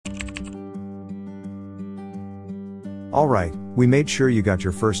Alright, we made sure you got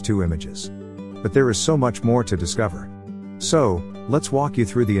your first 2 images. But there is so much more to discover. So, let's walk you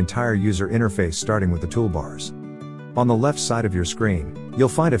through the entire user interface starting with the toolbars. On the left side of your screen, you'll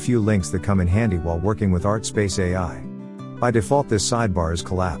find a few links that come in handy while working with ArtSpace.ai. By default this sidebar is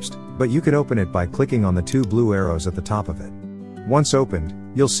collapsed, but you can open it by clicking on the 2 blue arrows at the top of it. Once opened,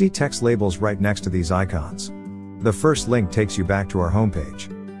 you'll see text labels right next to these icons. The first link takes you back to our homepage.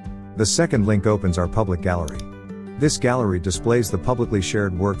 The second link opens our public gallery. This gallery displays the publicly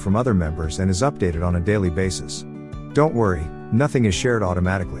shared work from other members and is updated on a daily basis. Don't worry, nothing is shared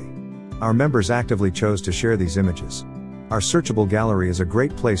automatically. Our members actively chose to share these images. Our searchable gallery is a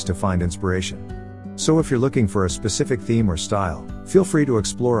great place to find inspiration. So if you're looking for a specific theme or style, feel free to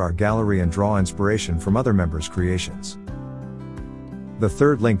explore our gallery and draw inspiration from other members' creations. The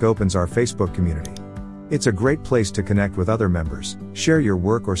third link opens our Facebook community. It's a great place to connect with other members, share your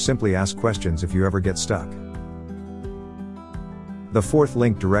work or simply ask questions if you ever get stuck. The fourth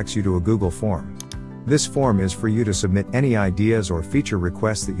link directs you to a Google form. This form is for you to submit any ideas or feature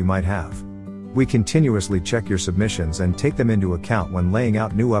requests that you might have. We continuously check your submissions and take them into account when laying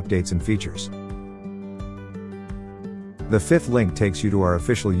out new updates and features. The fifth link takes you to our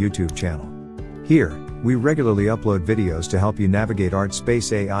official YouTube channel. Here, we regularly upload videos to help you navigate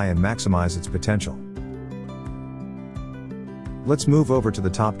ArtSpace.ai and maximize its potential. Let's move over to the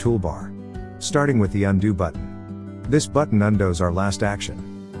top toolbar. Starting with the Undo button. This button undoes our last action.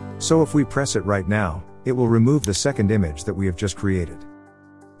 So if we press it right now, it will remove the second image that we have just created.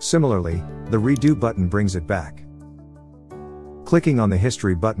 Similarly, the Redo button brings it back. Clicking on the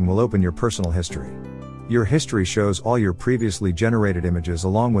History button will open your personal history. Your history shows all your previously generated images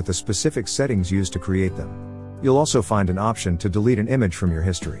along with the specific settings used to create them. You'll also find an option to delete an image from your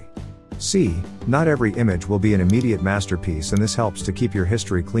history. See, not every image will be an immediate masterpiece, and this helps to keep your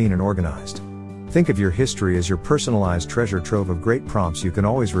history clean and organized. Think of your history as your personalized treasure trove of great prompts you can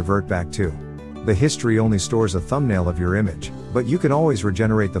always revert back to. The history only stores a thumbnail of your image, but you can always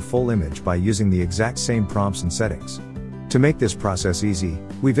regenerate the full image by using the exact same prompts and settings. To make this process easy,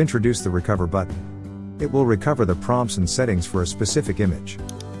 we've introduced the Recover button. It will recover the prompts and settings for a specific image.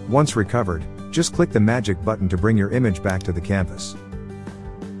 Once recovered, just click the magic button to bring your image back to the canvas.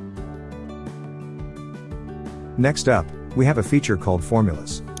 Next up, we have a feature called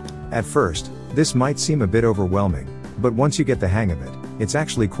Formulas. At first, this might seem a bit overwhelming, but once you get the hang of it, it's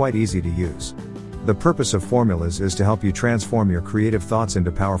actually quite easy to use. The purpose of formulas is to help you transform your creative thoughts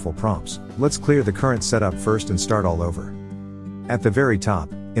into powerful prompts. Let's clear the current setup first and start all over. At the very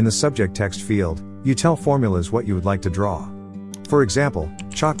top, in the subject text field, you tell formulas what you would like to draw. For example,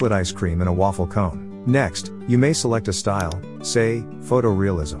 chocolate ice cream in a waffle cone. Next, you may select a style, say,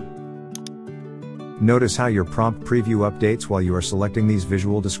 photorealism. Notice how your prompt preview updates while you are selecting these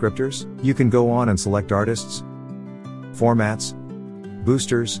visual descriptors? You can go on and select artists, formats,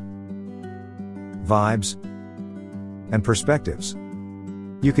 boosters, vibes, and perspectives.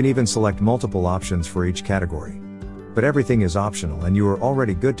 You can even select multiple options for each category. But everything is optional and you are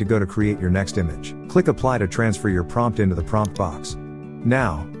already good to go to create your next image. Click Apply to transfer your prompt into the prompt box.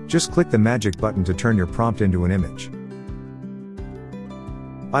 Now, just click the magic button to turn your prompt into an image.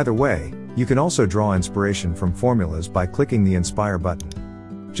 Either way, you can also draw inspiration from formulas by clicking the Inspire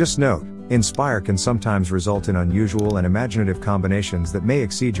button. Just note, Inspire can sometimes result in unusual and imaginative combinations that may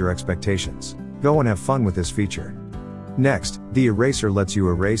exceed your expectations. Go and have fun with this feature. Next, the eraser lets you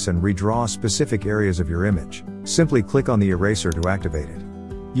erase and redraw specific areas of your image. Simply click on the eraser to activate it.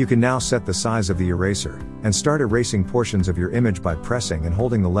 You can now set the size of the eraser, and start erasing portions of your image by pressing and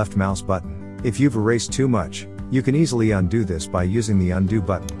holding the left mouse button. If you've erased too much, you can easily undo this by using the Undo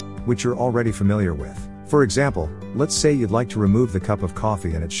button, which you're already familiar with. For example, let's say you'd like to remove the cup of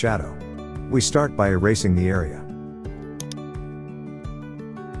coffee and its shadow. We start by erasing the area.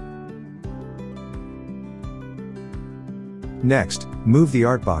 Next, move the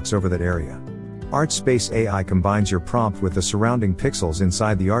art box over that area. ArtSpace.ai combines your prompt with the surrounding pixels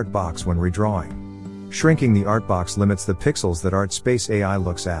inside the art box when redrawing. Shrinking the art box limits the pixels that ArtSpace.ai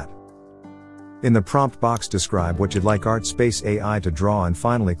looks at. In the prompt box, describe what you'd like ArtSpace.ai to draw and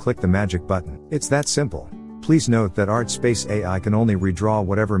finally click the magic button. It's that simple. Please note that ArtSpace.ai can only redraw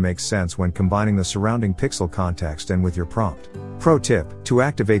whatever makes sense when combining the surrounding pixel context and with your prompt. Pro tip: to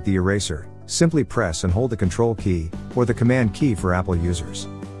activate the eraser, simply press and hold the Control key, or the Command key for Apple users.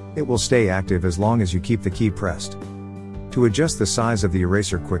 It will stay active as long as you keep the key pressed. To adjust the size of the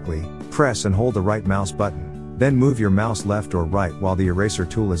eraser quickly, press and hold the right mouse button, then move your mouse left or right while the eraser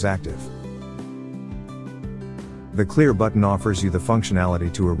tool is active. The Clear button offers you the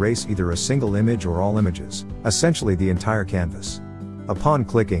functionality to erase either a single image or all images, essentially the entire canvas. Upon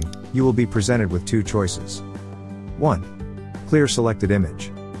clicking, you will be presented with two choices. 1. Clear selected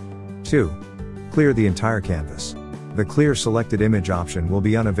image. 2. Clear the entire canvas. The clear selected image option will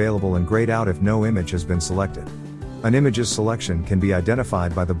be unavailable and grayed out if no image has been selected. An image's selection can be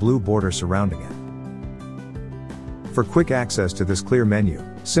identified by the blue border surrounding it. For quick access to this clear menu,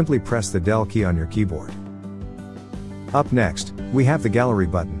 simply press the Del key on your keyboard. Up next, we have the Gallery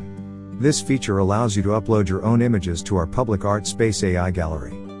button. This feature allows you to upload your own images to our public ArtSpace.ai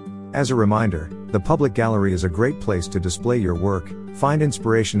gallery. As a reminder, the public gallery is a great place to display your work, find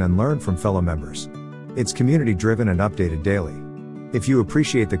inspiration and learn from fellow members. It's community-driven and updated daily. If you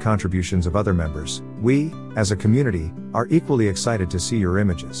appreciate the contributions of other members, we, as a community, are equally excited to see your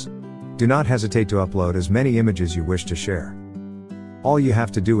images. Do not hesitate to upload as many images you wish to share. All you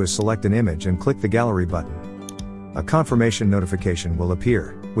have to do is select an image and click the Gallery button. A confirmation notification will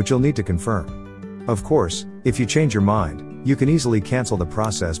appear, which you'll need to confirm. Of course, if you change your mind, you can easily cancel the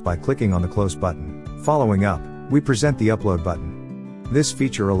process by clicking on the Close button. Following up, we present the Upload button. This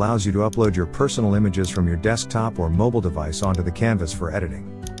feature allows you to upload your personal images from your desktop or mobile device onto the canvas for editing.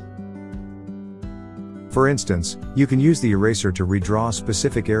 For instance, you can use the eraser to redraw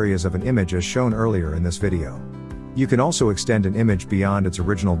specific areas of an image as shown earlier in this video. You can also extend an image beyond its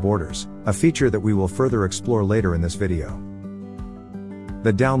original borders, a feature that we will further explore later in this video.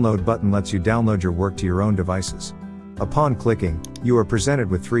 The Download button lets you download your work to your own devices. Upon clicking, you are presented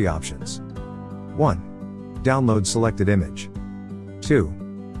with 3 options. 1. Download selected image. 2.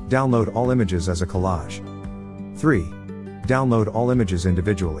 Download all images as a collage. 3. Download all images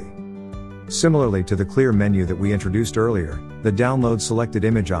individually. Similarly to the clear menu that we introduced earlier, the Download selected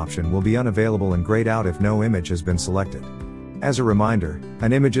image option will be unavailable and grayed out if no image has been selected. As a reminder,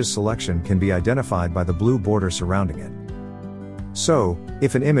 an image's selection can be identified by the blue border surrounding it. So,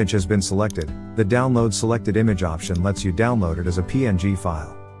 if an image has been selected, the Download selected image option lets you download it as a PNG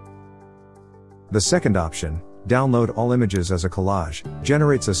file. The second option, Download all images as a collage,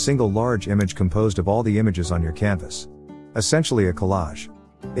 generates a single large image composed of all the images on your canvas. Essentially a collage.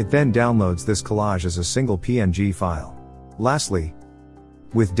 It then downloads this collage as a single PNG file. Lastly,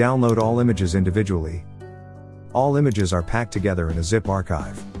 with Download all images individually, all images are packed together in a zip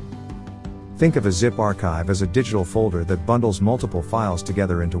archive. Think of a zip archive as a digital folder that bundles multiple files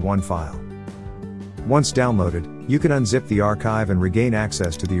together into one file. Once downloaded, you can unzip the archive and regain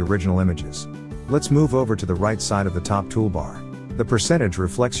access to the original images. Let's move over to the right side of the top toolbar. The percentage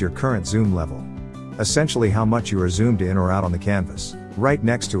reflects your current zoom level. Essentially how much you are zoomed in or out on the canvas. Right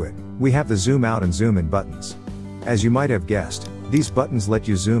next to it, we have the zoom out and zoom in buttons. As you might have guessed, these buttons let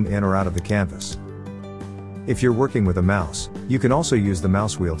you zoom in or out of the canvas. If you're working with a mouse, you can also use the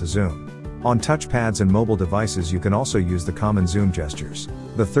mouse wheel to zoom. On touchpads and mobile devices you can also use the common zoom gestures.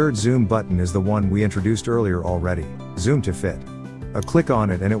 The third zoom button is the one we introduced earlier already, Zoom to Fit. A click on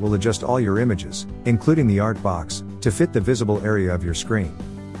it and it will adjust all your images, including the art box, to fit the visible area of your screen.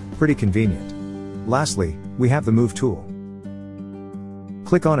 Pretty convenient. Lastly, we have the Move tool.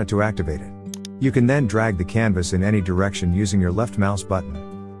 Click on it to activate it. You can then drag the canvas in any direction using your left mouse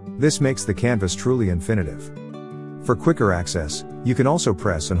button. This makes the canvas truly infinitive. For quicker access, you can also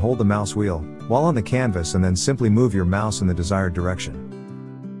press and hold the mouse wheel while on the canvas and then simply move your mouse in the desired direction.